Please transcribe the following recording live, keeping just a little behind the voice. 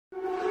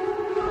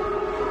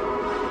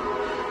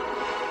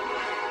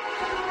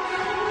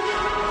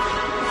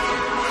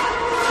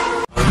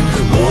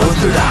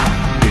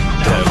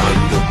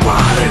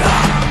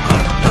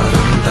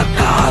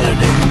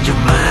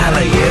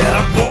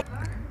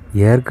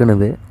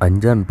ஏற்கனவே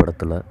அஞ்சான்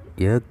படத்தில்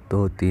ஏக் தோ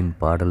தீன்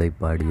பாடலை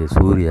பாடிய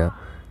சூர்யா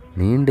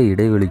நீண்ட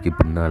இடைவெளிக்கு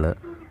பின்னால்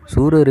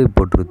சூரரை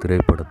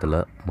திரைப்படத்தில்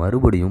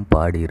மறுபடியும்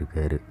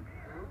பாடியிருக்காரு.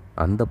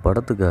 அந்த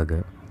படத்துக்காக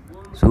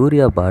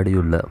சூர்யா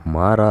பாடியுள்ள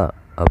மாரா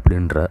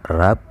அப்படின்ற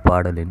ரேப்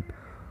பாடலின்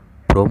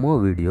ப்ரொமோ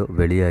வீடியோ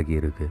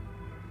வெளியாகியிருக்கு.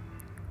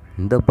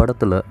 இந்த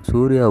படத்தில்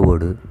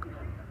சூர்யாவோடு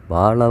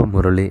பாலா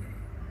முரளி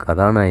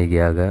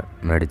கதாநாயகியாக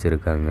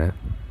நடிச்சிருக்காங்க.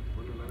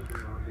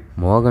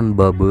 மோகன்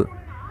பாபு,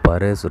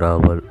 பரேஷ்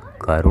ராவல்,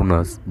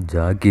 கருணாஸ்,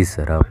 ஜாக்கி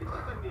ஷெராப்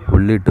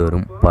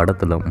உள்ளிட்டோரும்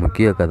படத்தில்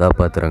முக்கிய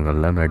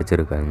கதாபாத்திரங்கள்லாம்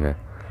நடிச்சிருக்காங்க.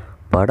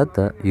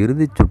 படத்தை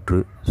இறுதிச் சுற்று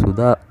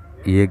சுதா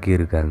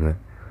இயக்கியிருக்காங்க.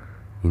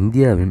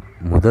 இந்தியாவின்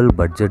முதல்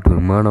பட்ஜெட்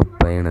விமான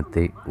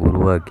பயணத்தை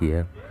உருவாக்கிய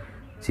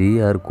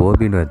G.R.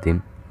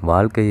 கோபிநாத்தின்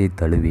வாழ்க்கையை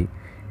தழுவி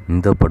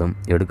இந்த படம்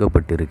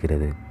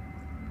எடுக்கப்பட்டிருக்கிறது.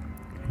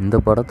 இந்த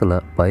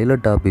படத்தில்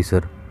பைலட்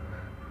ஆஃபீஸர்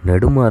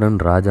நெடுமாறன்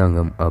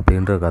ராஜாங்கம்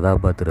அப்படின்ற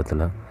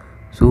கதாபாத்திரத்தில்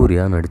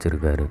சூர்யா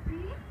நடிச்சிருக்காரு.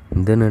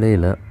 இந்த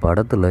நிலையில்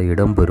படத்தில்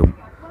இடம்பெறும்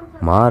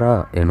மாரா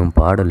எனும்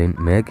பாடலின்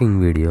மேக்கிங்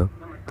வீடியோ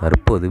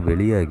தற்போது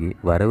வெளியாகி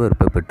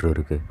வரவேற்பை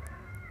பெற்றிருக்கு.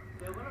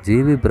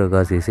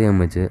 G.V.Prakash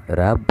இசையமைச்சு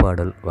ரேப்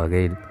பாடல்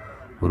வகையில்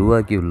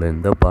உருவாக்கியுள்ள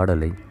இந்த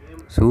பாடலை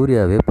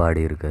சூர்யாவே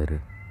பாடியிருக்காரு.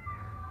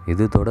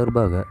 இது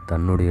தொடர்பாக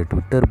தன்னுடைய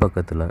ட்விட்டர்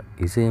பக்கத்தில்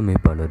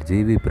இசையமைப்பாளர்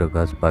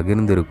G.V.Prakash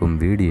பகிர்ந்திருக்கும்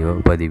வீடியோ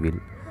பதிவில்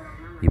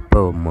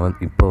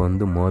இப்போ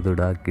வந்து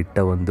மோதுடா, கிட்ட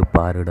வந்து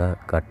பாருடா,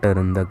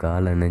 கட்டருந்த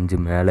காலை நெஞ்சு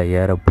மேலே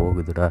ஏற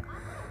போகுதுடா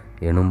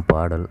எனும்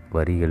பாடல்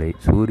வரிகளை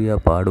சூர்யா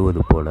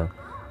பாடுவது போல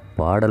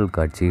பாடல்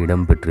காட்சி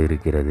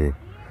இடம்பெற்றிருக்கிறது.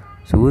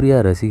 சூர்யா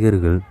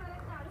ரசிகர்கள்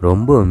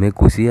ரொம்பவுமே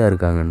குஷியாக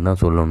இருக்காங்கன்னு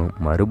தான் சொல்லணும்.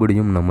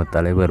 மறுபடியும் நம்ம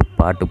தலைவர்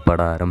பாட்டு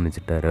பாட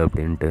ஆரம்பிச்சிட்டாரு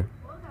அப்படின்ட்டு.